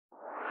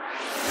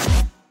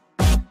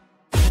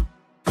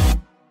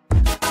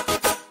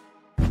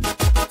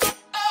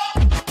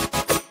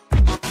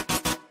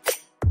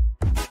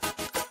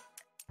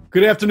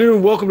Good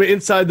afternoon. Welcome to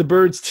Inside the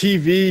Birds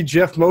TV.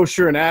 Jeff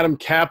Mosher and Adam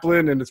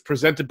Kaplan, and it's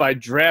presented by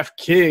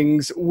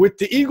DraftKings. With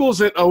the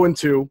Eagles at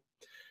 0-2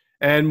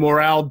 and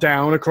morale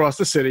down across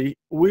the city,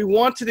 we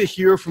wanted to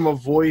hear from a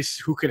voice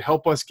who could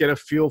help us get a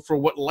feel for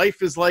what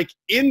life is like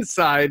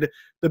inside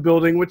the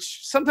building,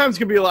 which sometimes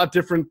can be a lot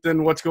different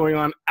than what's going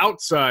on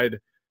outside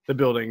the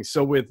building.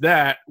 So with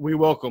that, we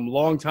welcome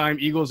longtime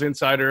Eagles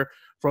insider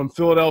from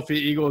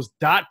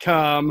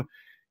PhiladelphiaEagles.com.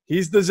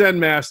 He's the Zen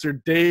master,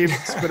 Dave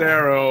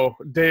Spadaro.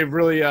 Dave,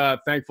 really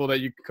thankful that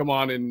you could come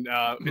on and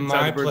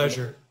My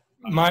pleasure.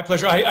 My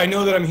pleasure. I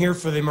know that I'm here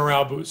for the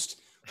morale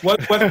boost.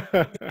 Whether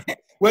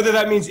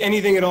that means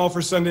anything at all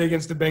for Sunday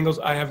against the Bengals,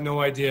 I have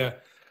no idea.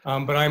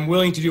 But I'm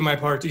willing to do my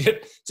part to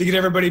get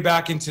everybody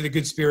back into the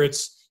good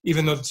spirits,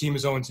 even though the team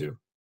is 0-2.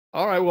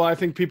 All right. Well, I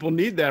think people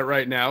need that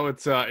right now.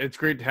 It's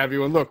great to have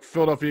you. And look,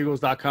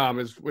 PhiladelphiaEagles.com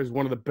is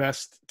one of the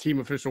best team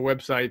official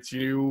websites.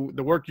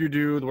 The work you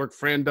do, the work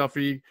Fran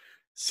Duffy,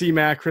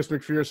 C-Mac, Chris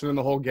McPherson, and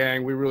the whole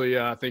gang, we really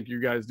think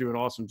you guys do an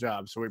awesome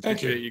job. So we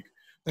appreciate you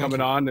coming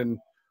on. And,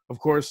 of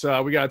course,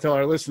 we got to tell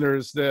our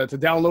listeners to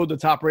download the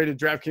top-rated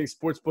DraftKings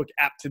Sportsbook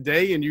app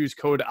today and use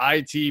code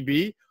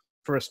ITB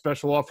for a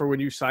special offer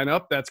when you sign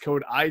up. That's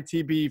code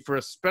ITB for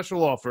a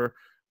special offer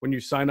when you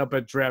sign up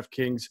at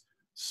DraftKings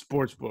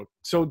Sportsbook.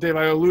 So, Dave,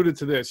 I alluded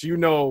to this.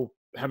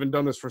 Having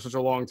done this for such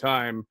a long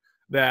time,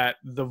 that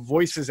the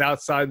voices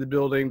outside the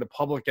building, the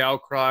public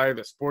outcry,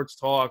 the sports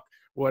talk,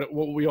 what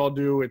we all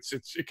do, it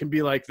can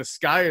be like the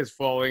sky is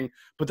falling,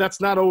 but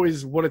that's not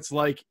always what it's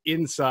like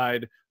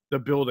inside the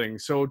building.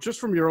 So just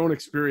from your own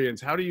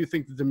experience, how do you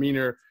think the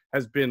demeanor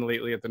has been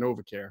lately at the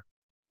NovaCare?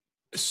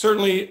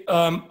 Certainly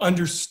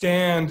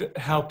understand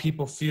how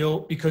people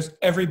feel, because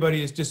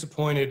everybody is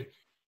disappointed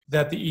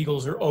that the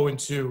Eagles are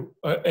 0-2,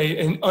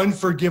 an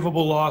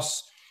unforgivable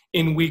loss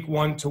in week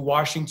 1 to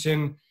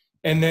Washington,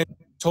 and then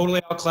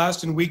totally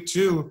outclassed in week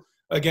 2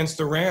 against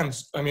the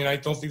Rams. I mean, I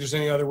don't think there's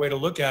any other way to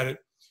look at it.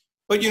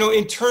 But,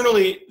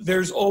 internally,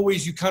 there's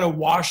always, you kind of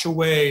wash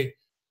away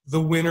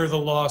the win or the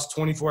loss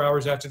 24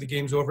 hours after the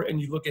game's over,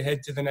 and you look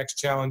ahead to the next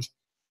challenge.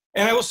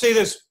 And I will say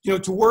this,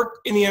 to work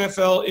in the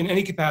NFL in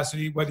any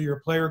capacity, whether you're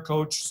a player,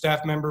 coach,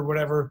 staff member,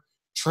 whatever,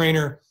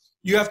 trainer,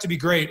 you have to be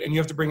great, and you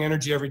have to bring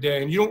energy every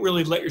day. And you don't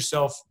really let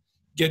yourself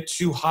get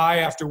too high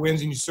after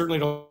wins, and you certainly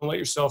don't let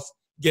yourself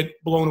get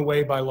blown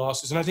away by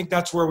losses. And I think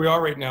that's where we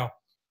are right now.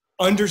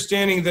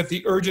 Understanding that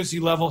the urgency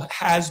level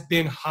has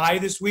been high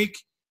this week,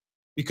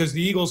 because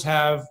the Eagles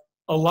have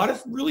a lot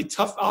of really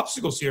tough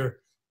obstacles here.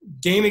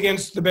 Game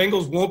against the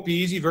Bengals won't be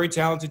easy, very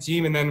talented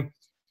team, and then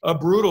a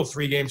brutal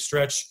 3-game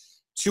stretch,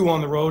 2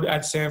 on the road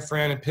at San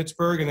Fran and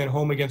Pittsburgh, and then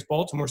home against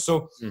Baltimore.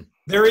 So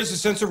there is a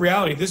sense of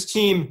reality. This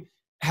team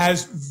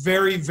has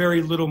very,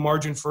 very little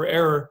margin for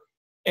error,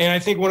 and I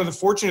think one of the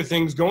fortunate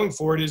things going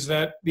forward is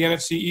that the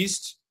NFC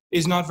East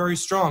is not very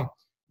strong.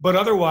 But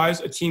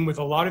otherwise, a team with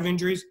a lot of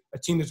injuries, a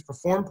team that's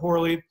performed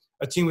poorly,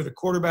 a team with a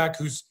quarterback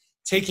who's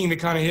taking the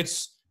kind of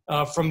hits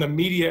from the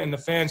media and the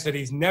fans that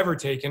he's never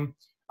taken.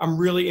 I'm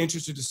really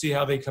interested to see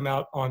how they come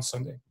out on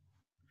Sunday.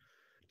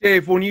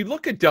 Dave, when you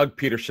look at Doug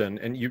Pederson,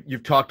 and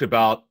you've talked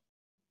about,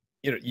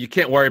 you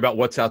can't worry about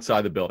what's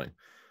outside the building.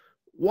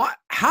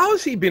 How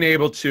has he been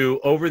able to,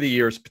 over the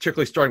years,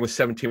 particularly starting with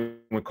 17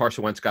 when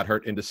Carson Wentz got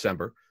hurt in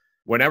December,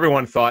 when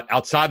everyone thought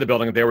outside the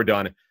building they were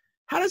done,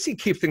 how does he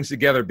keep things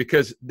together?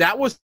 Because that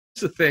was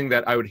the thing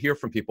that I would hear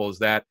from people, is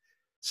that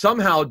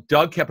somehow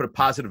Doug kept a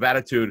positive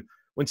attitude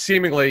when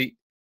seemingly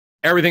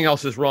everything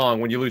else is wrong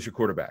when you lose your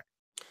quarterback.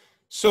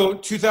 So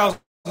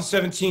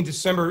 2017,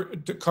 December,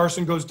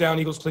 Carson goes down,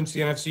 Eagles clinch the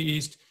NFC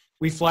East.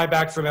 We fly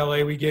back from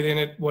LA. We get in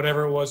at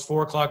whatever it was,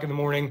 4 o'clock in the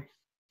morning.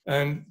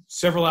 And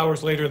several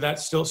hours later,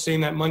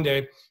 that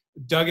Monday,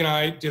 Doug and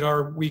I did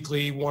our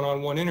weekly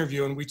one-on-one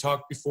interview, and we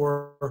talked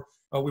before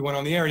we went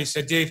on the air. And he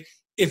said, Dave,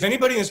 if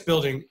anybody in this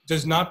building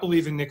does not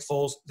believe in Nick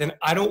Foles, then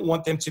I don't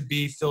want them to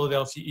be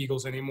Philadelphia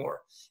Eagles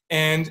anymore.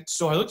 And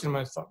so I looked at him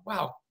and I thought,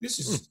 wow, this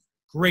is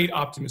great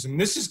optimism.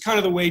 This is kind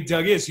of the way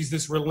Doug is. He's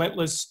this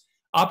relentless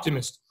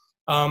optimist.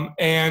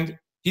 And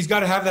he's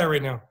got to have that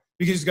right now,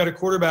 because he's got a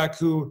quarterback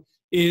who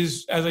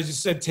is, as I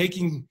just said,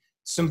 taking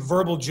some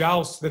verbal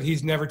jousts that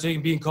he's never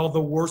taken, being called the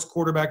worst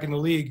quarterback in the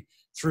league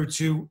through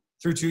two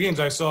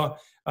games. I saw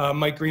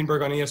Mike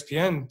Greenberg on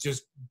ESPN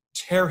just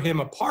tear him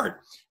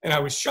apart, and I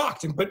was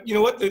shocked. But you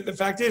know what? The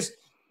fact is,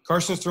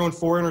 Carson's thrown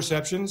 4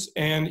 interceptions,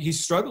 and he's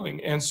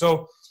struggling. And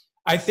so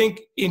I think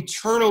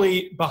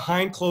internally,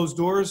 behind closed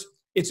doors,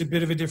 it's a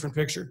bit of a different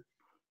picture.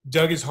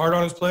 Doug is hard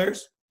on his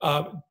players.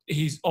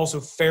 He's also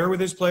fair with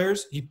his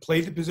players. He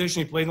played the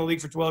position. He played in the league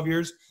for 12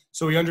 years,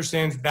 so he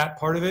understands that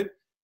part of it.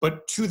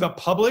 But to the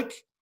public,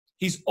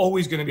 he's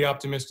always going to be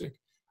optimistic.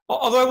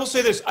 Although I will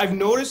say this, I've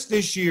noticed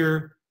this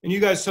year, and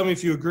you guys tell me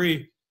if you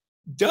agree,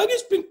 Doug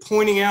has been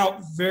pointing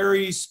out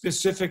very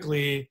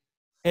specifically,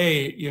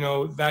 hey,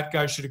 that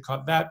guy should have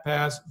caught that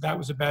pass. That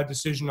was a bad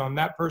decision on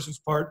that person's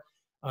part.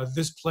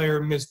 This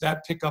player missed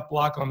that pickup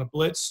block on the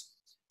blitz.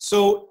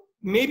 So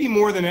maybe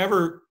more than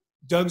ever,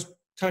 Doug's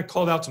kind of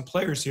called out some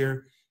players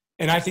here,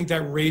 and I think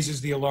that raises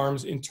the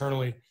alarms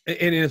internally.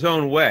 In his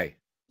own way.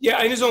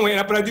 Yeah, in his own way.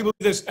 But I do believe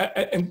this,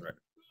 and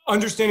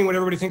understanding what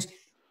everybody thinks,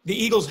 the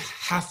Eagles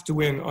have to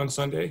win on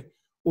Sunday,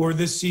 or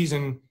this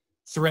season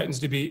threatens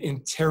to be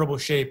in terrible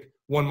shape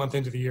 1 month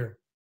into the year.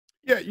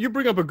 Yeah, you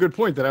bring up a good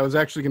point that I was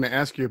actually going to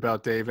ask you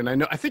about, Dave.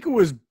 And I think it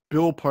was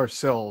Bill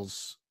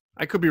Parcells.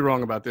 I could be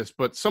wrong about this,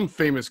 but some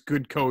famous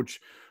good coach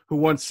who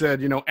once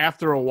said,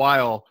 after a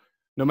while,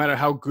 no matter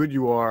how good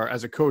you are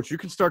as a coach, you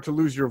can start to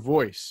lose your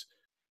voice.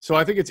 So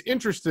I think it's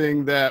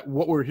interesting that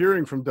what we're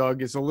hearing from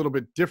Doug is a little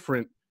bit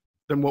different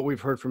than what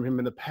we've heard from him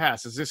in the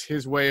past. Is this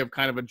his way of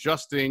kind of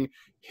adjusting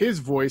his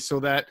voice so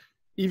that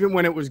even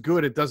when it was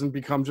good, it doesn't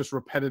become just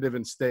repetitive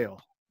and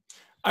stale?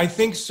 I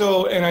think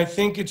so, and I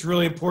think it's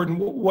really important.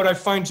 What I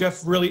find,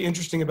 Jeff, really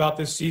interesting about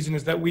this season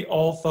is that we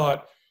all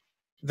thought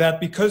that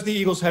because the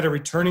Eagles had a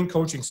returning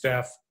coaching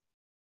staff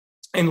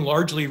and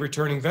largely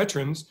returning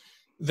veterans,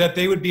 that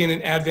they would be in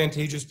an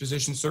advantageous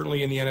position,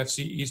 certainly in the NFC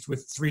East,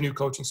 with 3 new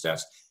coaching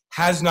staffs.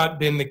 Has not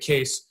been the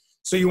case.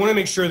 So you want to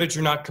make sure that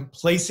you're not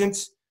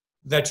complacent,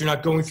 that you're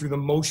not going through the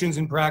motions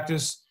in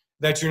practice,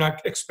 that you're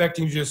not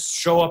expecting to just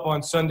show up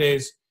on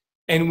Sundays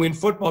and win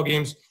football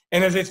games.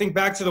 And as I think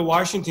back to the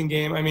Washington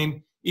game, I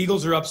mean,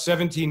 Eagles are up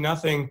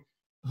 17-0.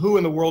 Who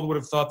in the world would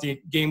have thought the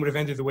game would have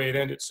ended the way it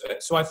ended?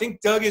 So I think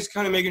Doug is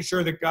kind of making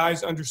sure that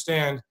guys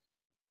understand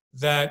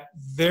that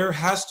there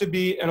has to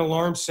be an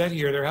alarm set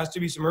here. There has to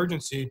be some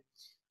urgency.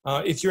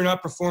 If you're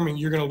not performing,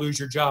 you're going to lose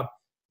your job.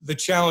 The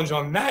challenge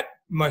on that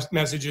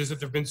message is that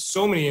there have been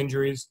so many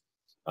injuries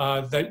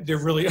that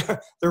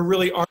there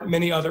really aren't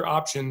many other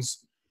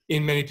options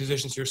in many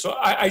positions here. So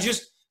I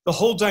just, the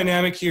whole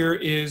dynamic here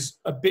is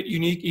a bit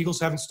unique. Eagles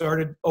haven't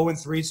started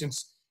 0-3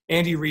 since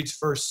Andy Reid's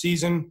first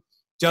season.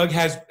 Doug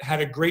has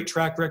had a great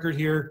track record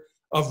here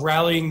of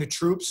rallying the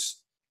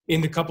troops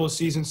in the couple of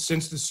seasons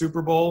since the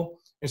Super Bowl,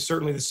 and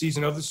certainly the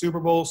season of the Super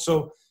Bowl.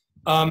 So,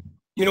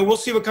 we'll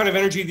see what kind of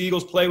energy the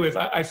Eagles play with.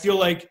 I feel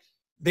like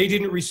they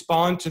didn't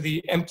respond to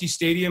the empty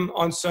stadium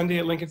on Sunday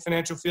at Lincoln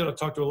Financial Field. I've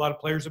talked to a lot of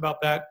players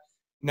about that.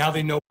 Now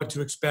they know what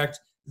to expect.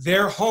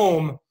 They're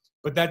home,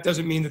 but that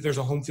doesn't mean that there's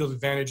a home field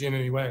advantage in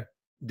any way.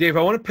 Dave,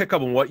 I want to pick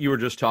up on what you were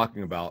just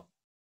talking about.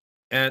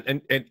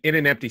 And in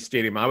an empty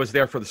stadium, I was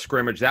there for the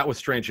scrimmage. That was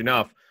strange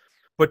enough.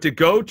 But to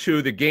go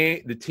to the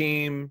game, the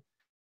team,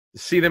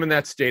 see them in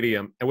that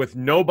stadium, and with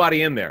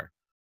nobody in there,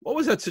 what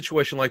was that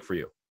situation like for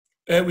you?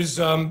 It was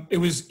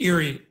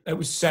eerie. It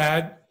was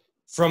sad.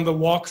 From the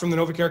walk from the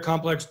NovaCare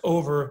Complex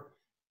over,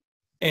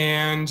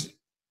 and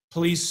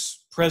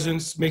police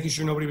presence, making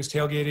sure nobody was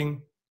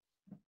tailgating,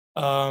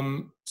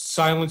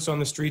 silence on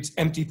the streets,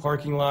 empty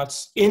parking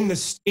lots in the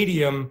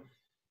stadium.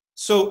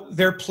 So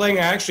they're playing.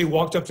 I actually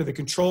walked up to the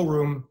control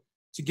room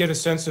to get a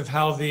sense of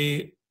how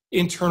the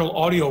internal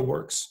audio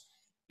works.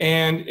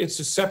 And it's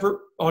a separate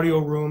audio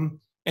room,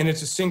 and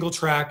it's a single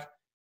track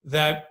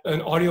that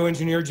an audio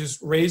engineer just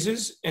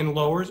raises and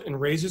lowers and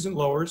raises and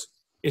lowers.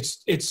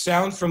 It's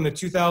sound from the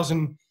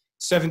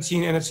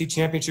 2017 NFC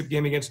Championship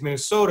game against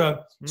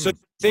Minnesota. So you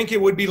think it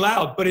would be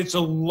loud, but it's a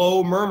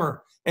low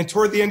murmur. And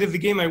toward the end of the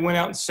game, I went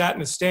out and sat in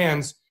the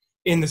stands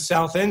in the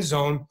south end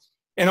zone,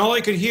 and all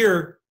I could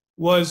hear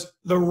was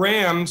the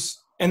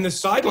Rams and the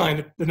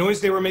sideline, the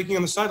noise they were making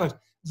on the sidelines.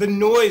 The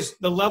noise,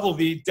 the level,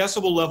 the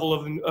decibel level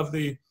of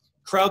the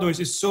crowd noise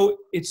is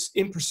it's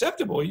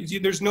imperceptible.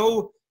 There's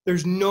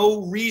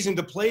no reason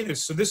to play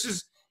this. So this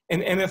is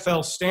an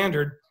NFL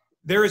standard.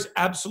 There is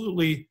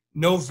absolutely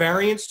no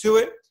variance to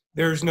it.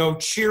 There's no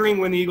cheering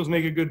when the Eagles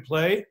make a good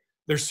play.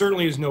 There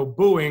certainly is no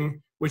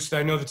booing, which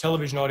I know the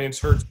television audience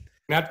heard.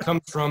 And that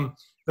comes from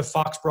the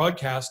Fox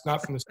broadcast,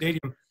 not from the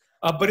stadium.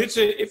 But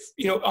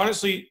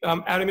honestly,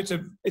 Adam,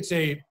 it's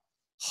a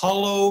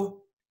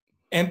hollow,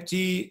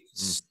 empty,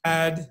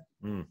 sad,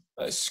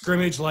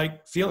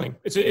 scrimmage-like feeling.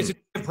 It's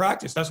a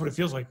practice. That's what it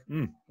feels like.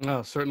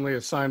 No, certainly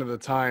a sign of the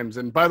times.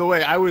 And by the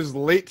way, I was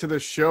late to the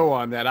show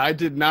on that. I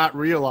did not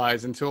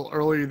realize until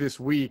earlier this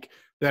week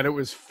that it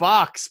was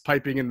Fox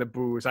piping in the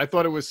booze. I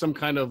thought it was some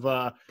kind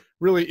of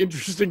really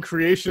interesting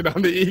creation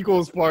on the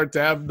Eagles' part to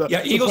have the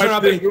Eagles are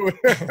not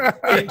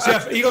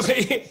Jeff.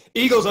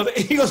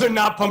 Eagles are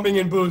not pumping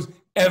in booze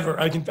ever.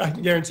 I can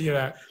guarantee you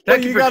that.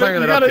 Thank you for clearing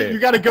that up, Dave. You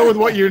got to go with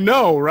what you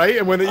know, right?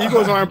 And when the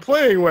Eagles aren't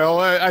playing well,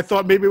 I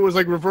thought maybe it was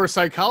like reverse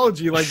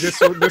psychology, like this.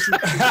 We'll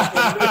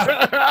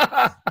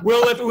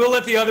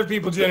let the other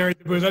people generate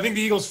the booze. I think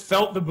the Eagles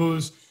felt the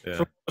booze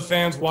from the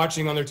fans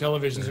watching on their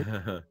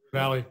televisions.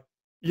 Valley.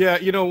 Yeah,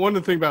 one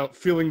of the things about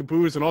feeling the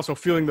booze and also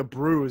feeling the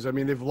bruise, I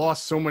mean, they've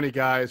lost so many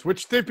guys,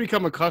 which they've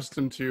become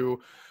accustomed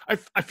to.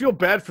 I feel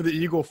bad for the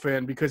Eagle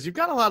fan because you've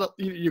got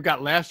you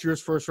got last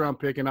year's first-round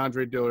pick in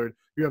Andre Dillard.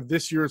 You have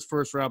this year's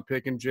first-round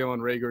pick in Jalen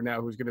Reagor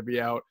now, who's going to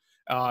be out.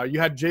 You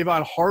had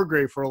Javon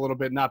Hargrave for a little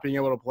bit not being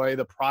able to play,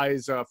 the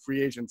prize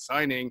free agent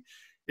signing.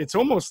 It's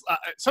almost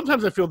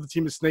sometimes I feel the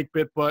team is snake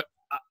bit, but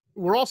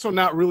we're also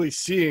not really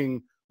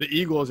seeing the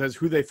Eagles as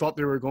who they thought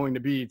they were going to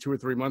be 2 or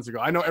 3 months ago.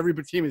 I know every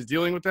team is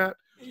dealing with that,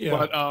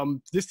 but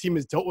this team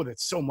has dealt with it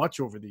so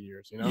much over the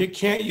years. You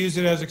can't use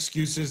it as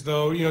excuses,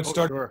 though. It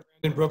started with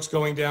Brandon Brooks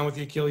going down with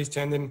the Achilles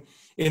tendon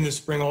in the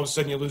spring. All of a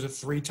sudden, you lose a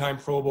 3-time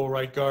Pro Bowl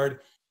right guard.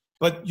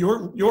 But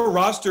your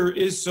roster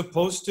is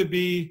supposed to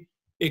be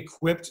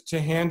equipped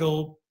to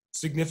handle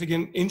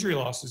significant injury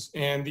losses.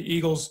 And the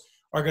Eagles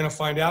are going to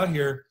find out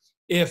here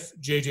if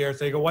J.J.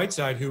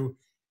 Arcega-Whiteside, who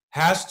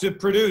has to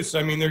produce,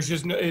 I mean, there's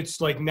just no,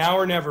 it's like now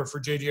or never for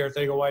J.J.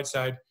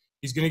 Arcega-Whiteside.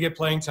 He's going to get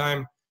playing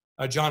time.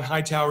 John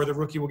Hightower, the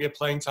rookie, will get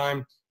playing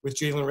time with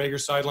Jalen Reagor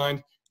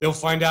sidelined. They'll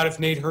find out if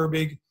Nate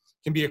Herbig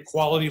can be a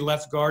quality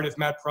left guard, if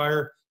Matt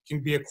Pryor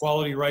can be a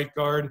quality right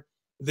guard.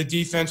 The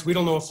defense, we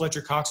don't know if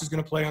Fletcher Cox is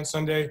going to play on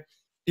Sunday.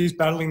 He's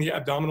battling the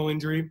abdominal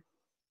injury.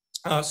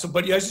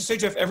 But yeah, as you say,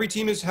 Jeff, every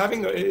team is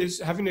having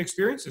to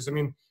experience this. I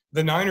mean,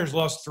 the Niners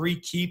lost 3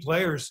 key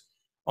players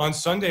on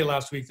Sunday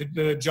last week.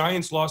 The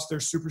Giants lost their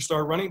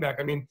superstar running back.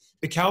 I mean,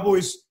 the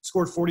Cowboys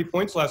scored 40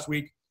 points last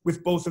week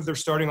with both of their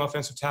starting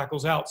offensive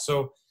tackles out.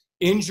 So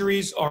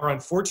injuries are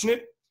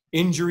unfortunate.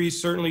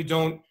 Injuries certainly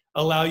don't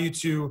allow you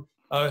to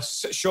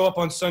show up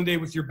on Sunday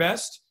with your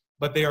best,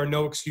 but they are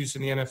no excuse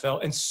in the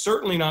NFL, and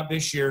certainly not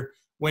this year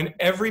when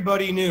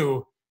everybody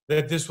knew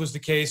that this was the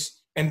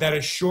case and that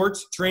a short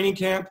training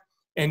camp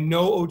and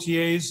no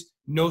OTAs,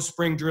 no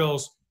spring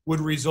drills would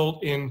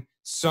result in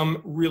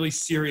some really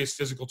serious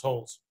physical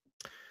tolls.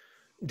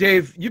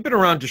 Dave, you've been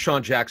around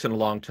Deshaun Jackson a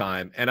long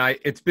time, and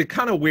it's been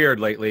kind of weird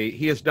lately.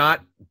 He has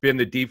not been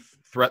the deep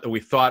threat that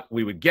we thought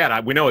we would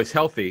get. We know he's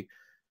healthy,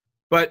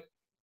 but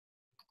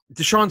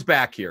Deshaun's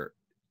back here.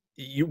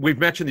 We've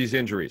mentioned these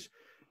injuries.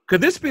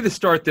 Could this be the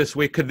start this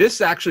week? Could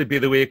this actually be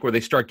the week where they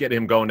start getting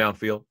him going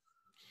downfield?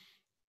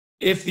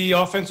 If the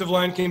offensive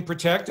line can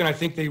protect, and I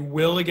think they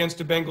will against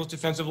the Bengals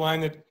defensive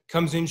line that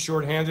comes in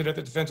shorthanded at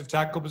the defensive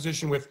tackle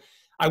position with,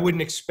 I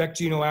wouldn't expect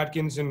Geno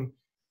Atkins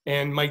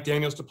and Mike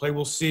Daniels to play.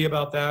 We'll see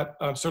about that.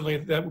 Certainly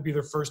that would be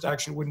their first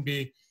action, wouldn't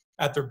be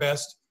at their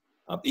best.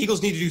 The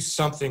Eagles need to do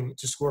something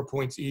to score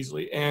points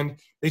easily. And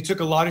they took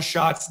a lot of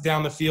shots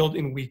down the field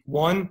in week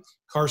 1.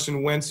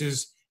 Carson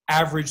Wentz's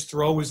average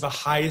throw was the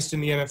highest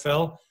in the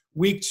NFL.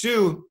 Week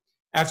 2,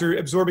 after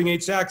absorbing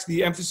 8 sacks,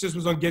 the emphasis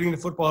was on getting the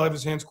football out of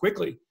his hands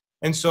quickly.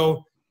 And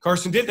so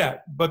Carson did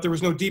that, but there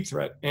was no deep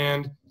threat.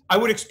 And I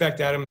would expect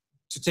Adam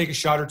to take a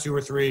shot or 2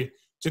 or 3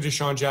 to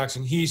Deshaun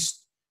Jackson.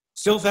 He's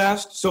still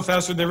fast, still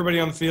faster than everybody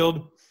on the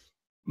field.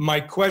 My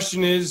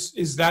question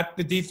is that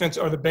the defense,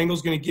 are the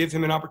Bengals going to give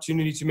him an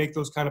opportunity to make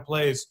those kind of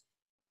plays?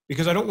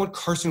 Because I don't want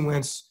Carson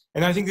Wentz,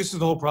 and I think this is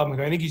the whole problem.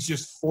 I think he's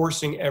just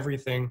forcing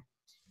everything,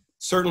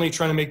 certainly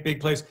trying to make big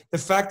plays. The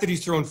fact that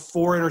he's thrown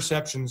 4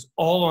 interceptions,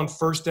 all on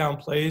first down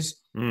plays,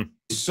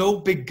 is so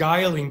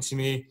beguiling to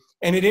me.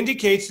 And it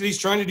indicates that he's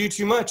trying to do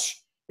too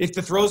much. If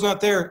the throw's not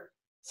there,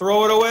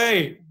 throw it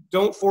away.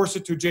 Don't force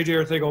it to J.J.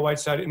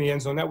 Arcega-Whiteside in the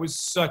end zone. That was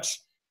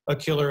such a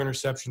killer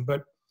interception.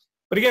 But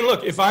again,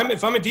 look, if I'm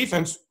a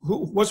defense,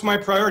 what's my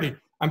priority?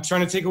 I'm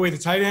trying to take away the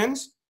tight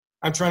ends.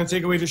 I'm trying to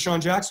take away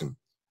Deshaun Jackson.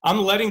 I'm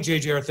letting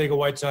J.J.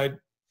 Arcega-Whiteside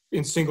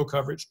in single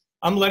coverage.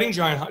 I'm letting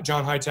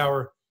John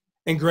Hightower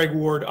and Greg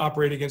Ward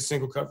operate against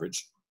single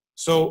coverage.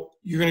 So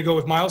you're going to go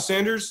with Miles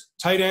Sanders,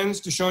 tight ends,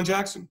 Deshaun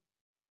Jackson.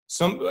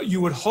 You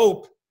would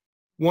hope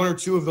 1 or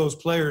 2 of those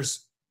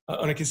players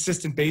on a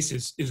consistent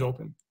basis is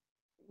open.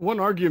 One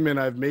argument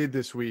I've made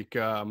this week,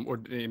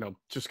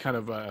 just kind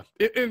of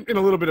in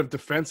a little bit of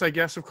defense, I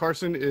guess, of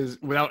Carson, is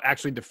without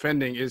actually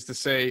defending, is to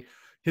say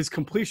his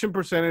completion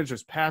percentage,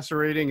 his passer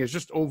rating, his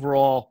just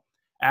overall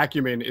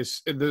acumen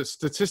is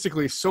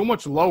statistically so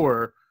much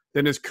lower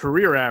than his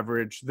career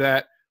average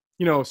that,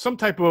 some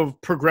type of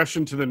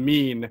progression to the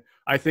mean,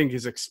 I think,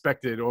 is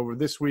expected over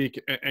this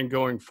week and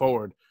going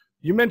forward.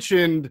 You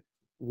mentioned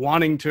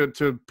wanting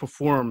to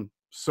perform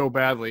so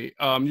badly.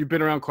 You've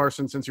been around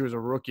Carson since he was a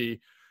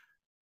rookie.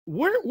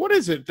 What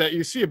is it that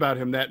you see about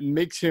him that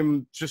makes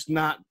him just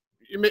not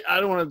 – I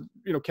don't want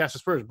to cast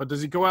aspersions, but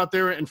does he go out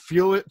there and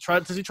feel it?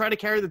 Does he try to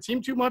carry the team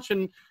too much?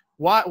 And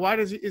why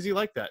is he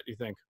like that, you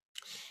think?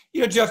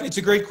 Jeff, it's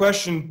a great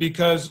question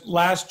because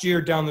last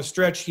year down the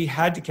stretch, he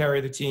had to carry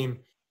the team.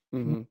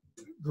 Mm-hmm.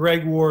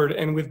 Greg Ward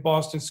and with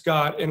Boston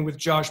Scott and with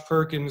Josh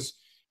Perkins,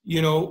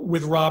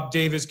 with Rob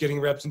Davis getting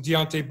reps and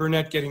Deontay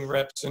Burnett getting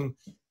reps. And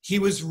he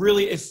was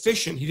really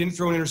efficient. He didn't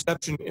throw an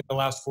interception in the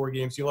last 4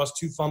 games. He lost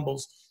 2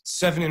 fumbles,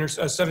 7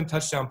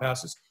 touchdown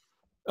passes.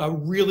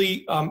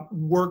 Really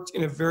worked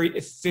in a very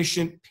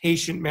efficient,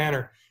 patient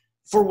manner.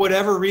 For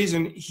whatever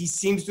reason, he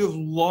seems to have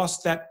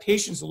lost that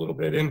patience a little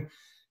bit. And,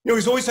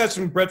 he's always had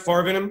some Brett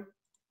Favre in him.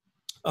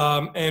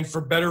 And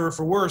for better or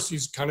for worse,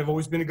 he's kind of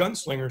always been a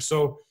gunslinger.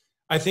 So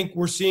I think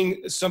we're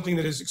seeing something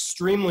that is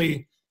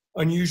extremely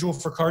unusual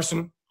for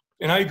Carson.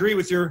 And I agree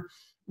with your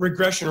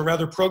regression, or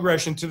rather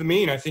progression to the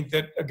mean. I think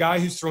that a guy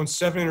who's thrown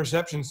 7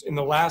 interceptions in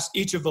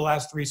each of the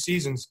last 3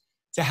 seasons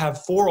to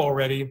have 4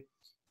 already,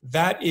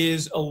 that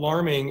is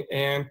alarming.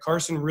 And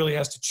Carson really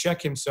has to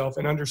check himself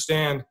and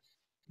understand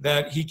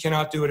that he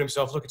cannot do it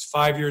himself. Look, it's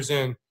 5 years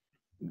in.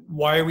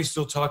 Why are we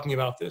still talking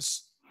about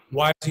this?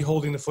 Why is he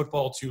holding the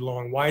football too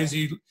long? Why is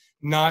he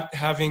not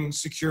having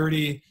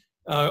security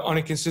on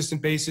a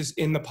consistent basis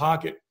in the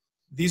pocket?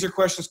 These are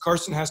questions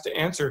Carson has to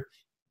answer.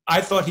 I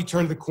thought he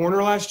turned the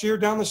corner last year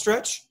down the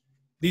stretch.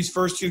 These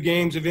first 2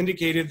 games have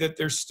indicated that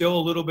there's still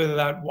a little bit of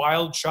that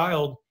wild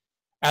child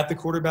at the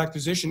quarterback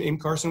position in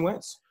Carson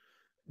Wentz.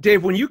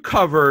 Dave, when you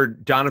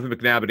covered Donovan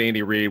McNabb and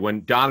Andy Reid,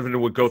 when Donovan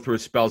would go through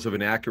his spells of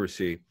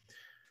inaccuracy,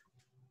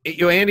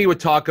 Andy would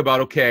talk about,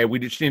 okay, we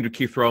just need to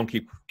keep throwing,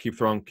 keep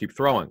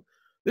throwing.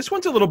 This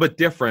one's a little bit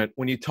different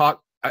when you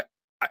talk.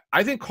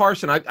 I think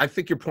Carson, I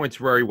think your point's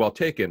very well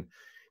taken.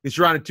 He's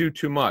trying to do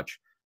too much.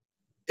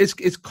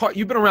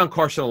 You've been around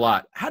Carson a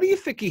lot. How do you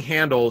think he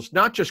handles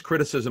not just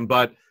criticism,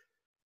 but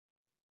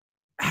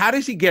how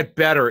does he get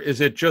better?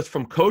 Is it just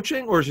from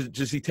coaching, or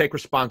does he take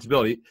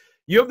responsibility?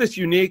 You have this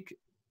unique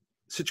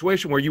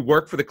situation where you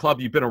work for the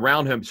club, you've been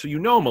around him, so you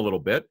know him a little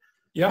bit.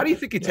 Yeah. How do you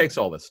think he takes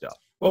all this stuff?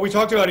 Well, we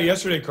talked about it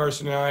yesterday,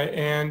 Carson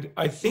and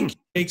I think he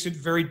takes it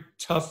very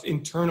tough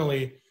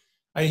internally.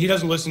 He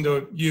doesn't listen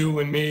to you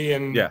and me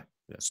and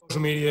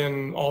social media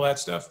and all that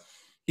stuff.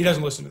 He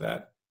doesn't listen to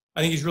that.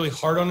 I think he's really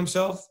hard on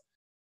himself.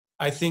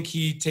 I think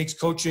he takes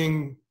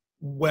coaching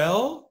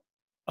well.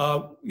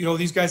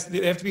 These guys,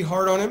 they have to be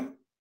hard on him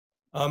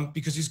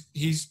because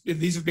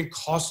these have been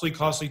costly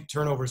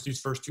turnovers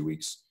these first 2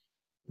 weeks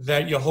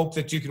that you hope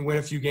that you can win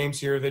a few games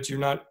here that you're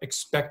not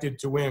expected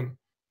to win.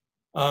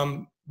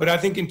 But I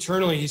think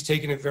internally he's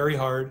taken it very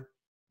hard.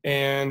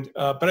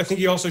 But I think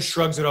he also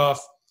shrugs it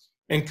off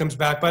and comes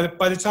back.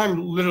 By the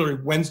time literally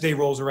Wednesday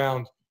rolls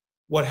around,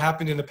 what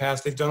happened in the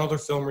past, they've done all their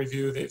film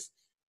review, they've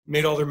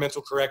made all their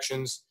mental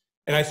corrections.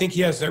 And I think he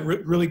has that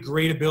really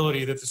great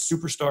ability that the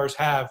superstars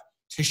have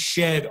to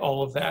shed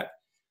all of that.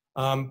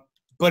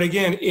 But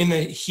again, in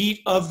the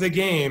heat of the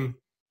game,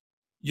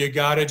 you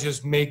got to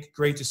just make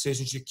great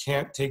decisions. You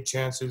can't take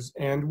chances.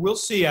 And we'll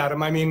see,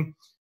 Adam. I mean,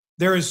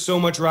 there is so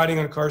much riding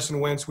on Carson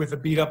Wentz with a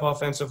beat-up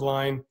offensive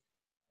line,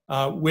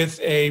 with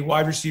a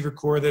wide receiver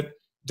core that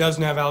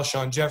doesn't have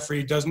Alshon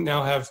Jeffrey, doesn't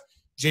now have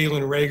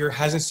Jalen Reagor,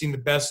 hasn't seen the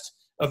best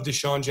of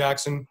Deshaun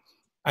Jackson.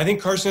 I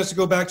think Carson has to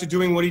go back to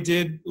doing what he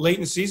did late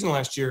in the season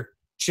last year.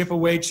 Chip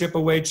away,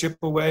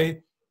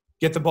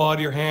 get the ball out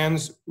of your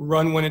hands,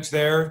 run when it's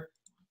there,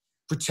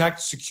 protect,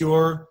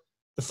 secure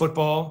the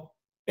football,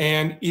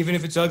 and even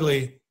if it's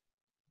ugly,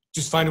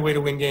 just find a way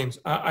to win games.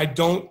 I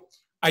don't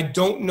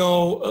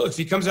know if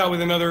he comes out with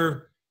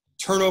another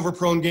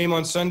turnover-prone game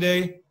on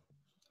Sunday.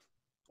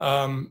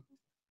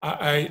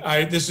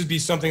 This would be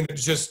something that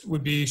just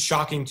would be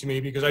shocking to me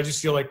because I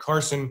just feel like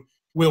Carson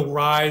will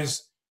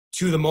rise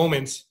to the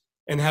moment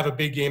and have a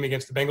big game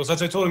against the Bengals.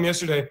 As I told him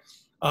yesterday,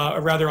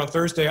 rather on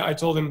Thursday, I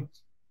told him,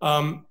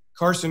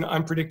 Carson,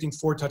 I'm predicting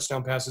 4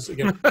 touchdown passes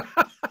again.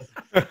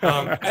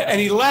 And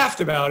he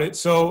laughed about it.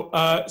 So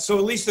at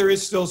least there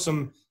is still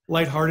some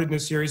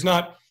lightheartedness here.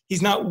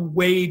 He's not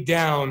weighed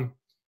down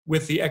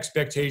with the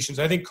expectations.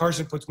 I think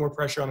Carson puts more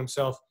pressure on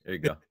himself than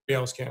anybody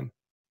else can.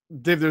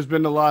 Dave, there's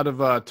been a lot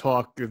of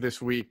talk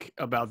this week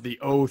about the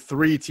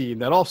 0-3 team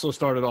that also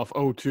started off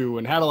 0-2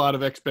 and had a lot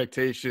of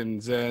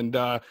expectations. And,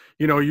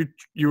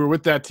 you were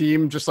with that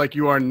team just like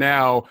you are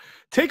now.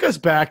 Take us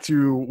back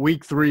to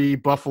week 3,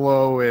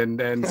 Buffalo,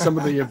 and some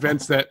of the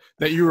events that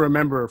you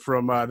remember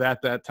from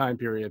that time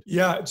period.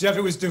 Yeah, Jeff,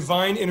 it was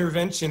divine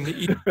intervention.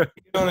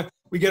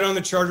 We get on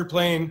the charter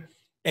plane,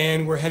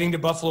 and we're heading to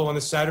Buffalo on the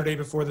Saturday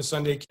before the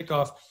Sunday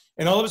kickoff.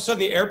 And all of a sudden,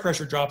 the air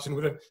pressure drops, and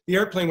the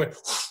airplane went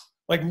 –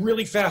 like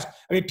really fast.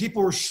 I mean,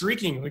 people were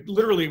shrieking, like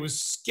literally it was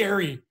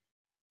scary.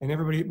 And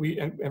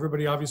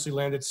everybody obviously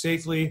landed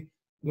safely,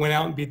 went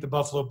out and beat the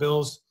Buffalo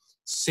Bills,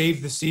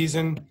 saved the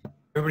season.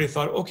 Everybody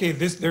thought, okay,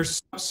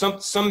 there's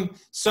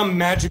some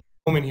magic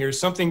moment here.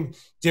 Something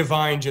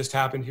divine just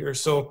happened here.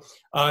 So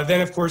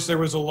then of course there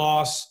was a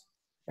loss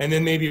and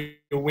then maybe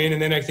a win.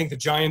 And then I think the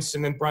Giants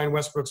and then Brian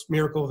Westbrook's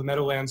miracle of the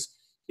Meadowlands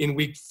in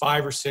week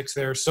 5 or 6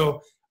 there.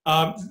 So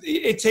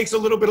it takes a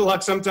little bit of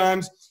luck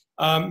sometimes.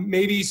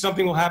 Maybe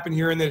something will happen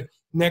here in the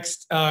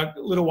next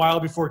little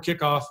while before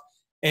kickoff,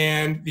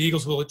 and the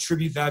Eagles will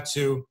attribute that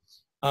to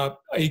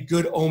a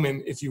good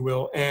omen, if you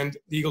will, and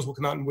the Eagles will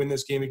come out and win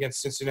this game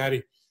against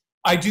Cincinnati.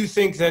 I do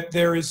think that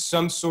there is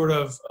some sort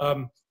of,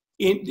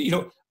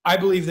 I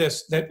believe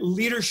this, that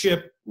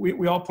leadership,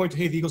 we all point to,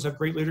 hey, the Eagles have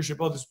great leadership.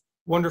 Oh, this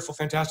wonderful,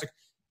 fantastic.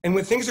 And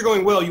when things are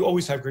going well, you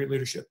always have great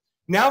leadership.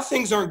 Now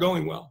things aren't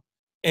going well.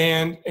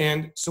 And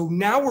so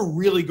now we're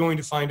really going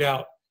to find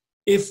out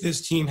if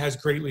this team has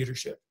great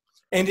leadership,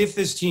 and if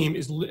this team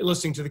is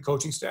listening to the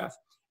coaching staff,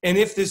 and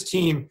if this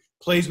team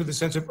plays with a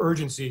sense of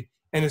urgency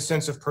and a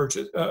sense of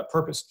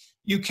purpose.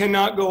 You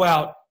cannot go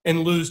out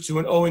and lose to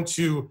an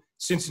 0-2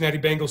 Cincinnati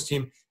Bengals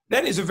team.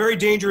 That is a very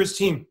dangerous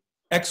team.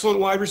 Excellent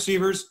wide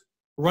receivers,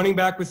 running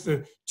back with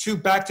the 2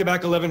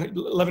 back-to-back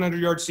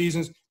 1,100-yard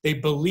seasons. They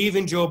believe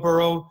in Joe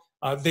Burrow.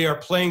 They are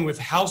playing with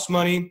house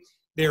money.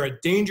 They're a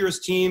dangerous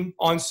team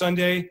on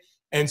Sunday,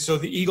 and so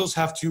the Eagles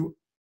have to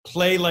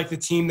play like the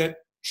team that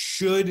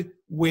should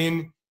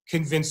win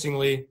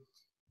convincingly.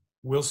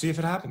 We'll see if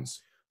it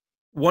happens.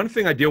 One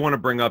thing I do want to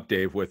bring up,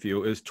 Dave, with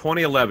you is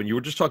 2011. You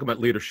were just talking about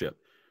leadership.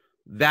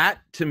 That,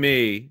 to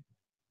me,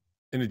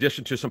 in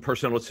addition to some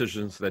personnel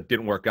decisions that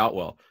didn't work out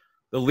well,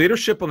 the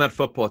leadership on that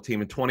football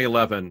team in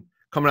 2011,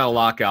 coming out of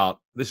lockout,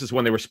 this is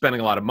when they were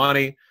spending a lot of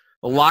money.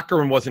 The locker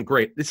room wasn't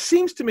great. It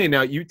seems to me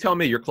now, you tell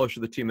me you're closer to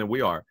the team than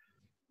we are.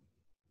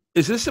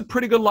 Is this a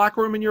pretty good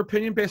locker room in your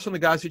opinion, based on the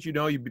guys that you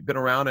know, you've been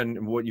around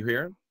and what you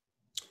hear?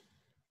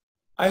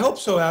 I hope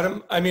so,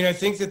 Adam. I mean, I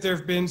think that there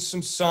have been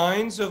some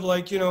signs of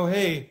like,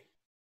 hey,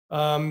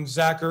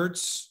 Zach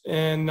Ertz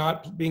and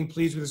not being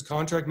pleased with his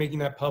contract, making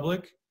that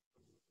public.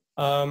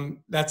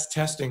 That's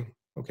testing,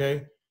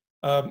 okay?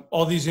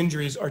 All these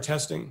injuries are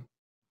testing.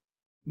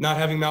 Not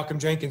having Malcolm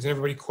Jenkins and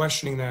everybody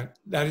questioning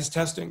that is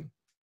testing.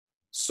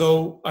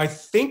 So I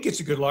think it's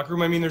a good locker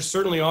room. I mean, there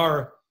certainly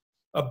are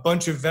a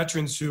bunch of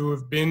veterans who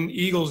have been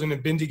Eagles and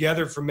have been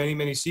together for many,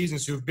 many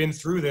seasons who have been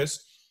through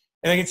this.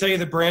 And I can tell you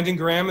that Brandon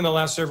Graham in the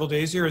last several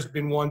days here has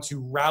been one to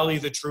rally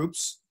the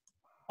troops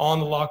on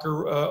the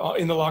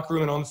in the locker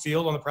room and on the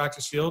field, on the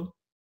practice field.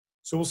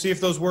 So we'll see if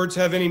those words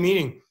have any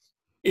meaning.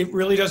 It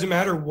really doesn't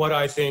matter what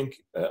I think.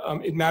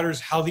 It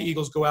matters how the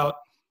Eagles go out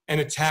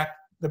and attack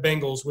the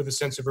Bengals with a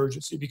sense of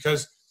urgency,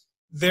 because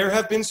there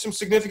have been some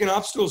significant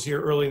obstacles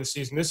here early in the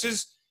season. This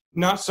is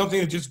not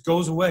something that just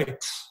goes away,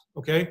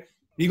 okay?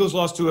 The Eagles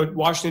lost to a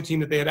Washington team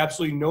that they had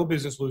absolutely no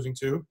business losing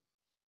to,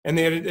 and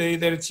they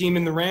had a team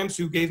in the Rams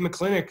who gave them a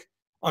clinic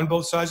on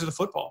both sides of the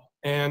football.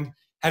 And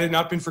had it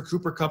not been for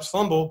Cooper Kupp's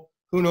fumble,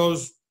 who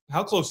knows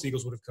how close the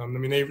Eagles would have come. I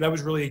mean, that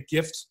was really a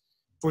gift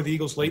for the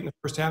Eagles late in the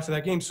first half of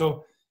that game.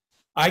 So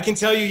I can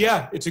tell you,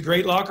 yeah, it's a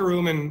great locker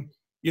room, and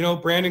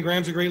Brandon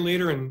Graham's a great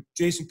leader, and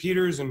Jason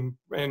Peters and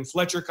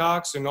Fletcher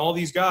Cox and all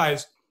these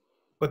guys.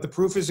 But the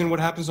proof is in what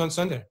happens on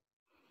Sunday.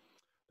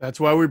 That's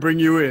why we bring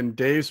you in,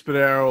 Dave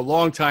Spadaro,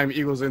 longtime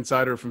Eagles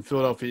insider from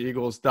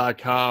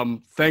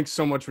PhiladelphiaEagles.com. Thanks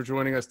so much for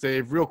joining us,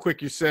 Dave. Real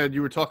quick, you said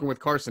you were talking with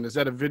Carson. Is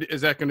that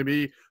is that going to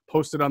be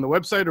posted on the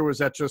website, or was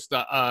that just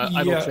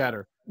idle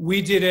chatter?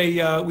 We did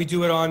we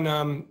do it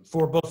on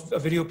for both a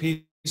video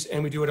piece,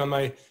 and we do it on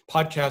my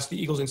podcast, the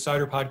Eagles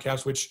Insider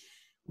Podcast, which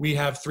we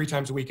have 3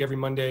 times a week, every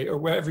Monday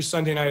or every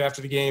Sunday night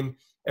after the game,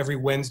 every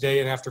Wednesday,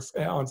 and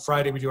on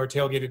Friday we do our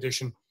tailgate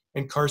edition.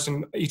 And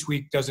Carson each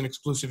week does an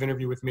exclusive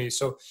interview with me.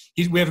 So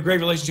we have a great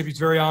relationship. He's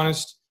very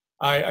honest.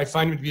 I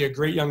find him to be a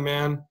great young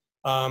man.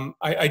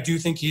 I do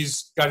think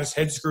he's got his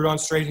head screwed on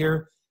straight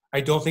here.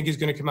 I don't think he's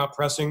going to come out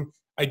pressing.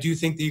 I do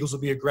think the Eagles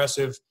will be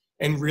aggressive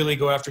and really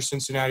go after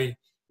Cincinnati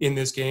in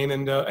this game.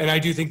 And I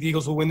do think the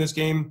Eagles will win this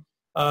game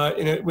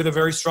with a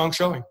very strong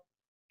showing.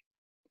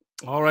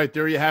 All right,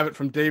 there you have it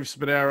from Dave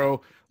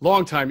Spadaro,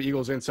 longtime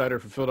Eagles insider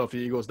for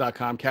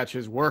PhiladelphiaEagles.com. Catch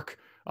his work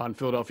on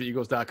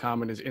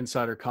PhiladelphiaEagles.com, and his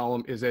insider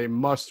column is a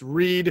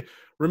must-read.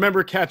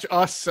 Remember, catch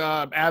us,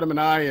 Adam and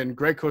I, and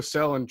Greg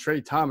Cosell and Trey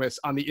Thomas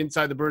on the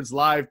Inside the Birds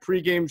live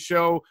pregame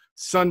show.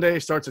 Sunday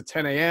starts at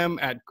 10 a.m.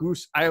 at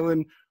Goose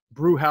Island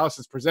Brew House.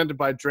 It's presented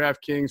by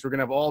DraftKings. We're going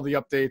to have all the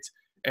updates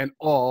and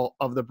all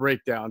of the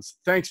breakdowns.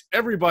 Thanks,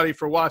 everybody,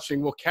 for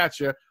watching. We'll catch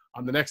you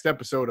on the next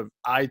episode of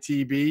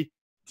ITB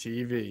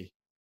TV.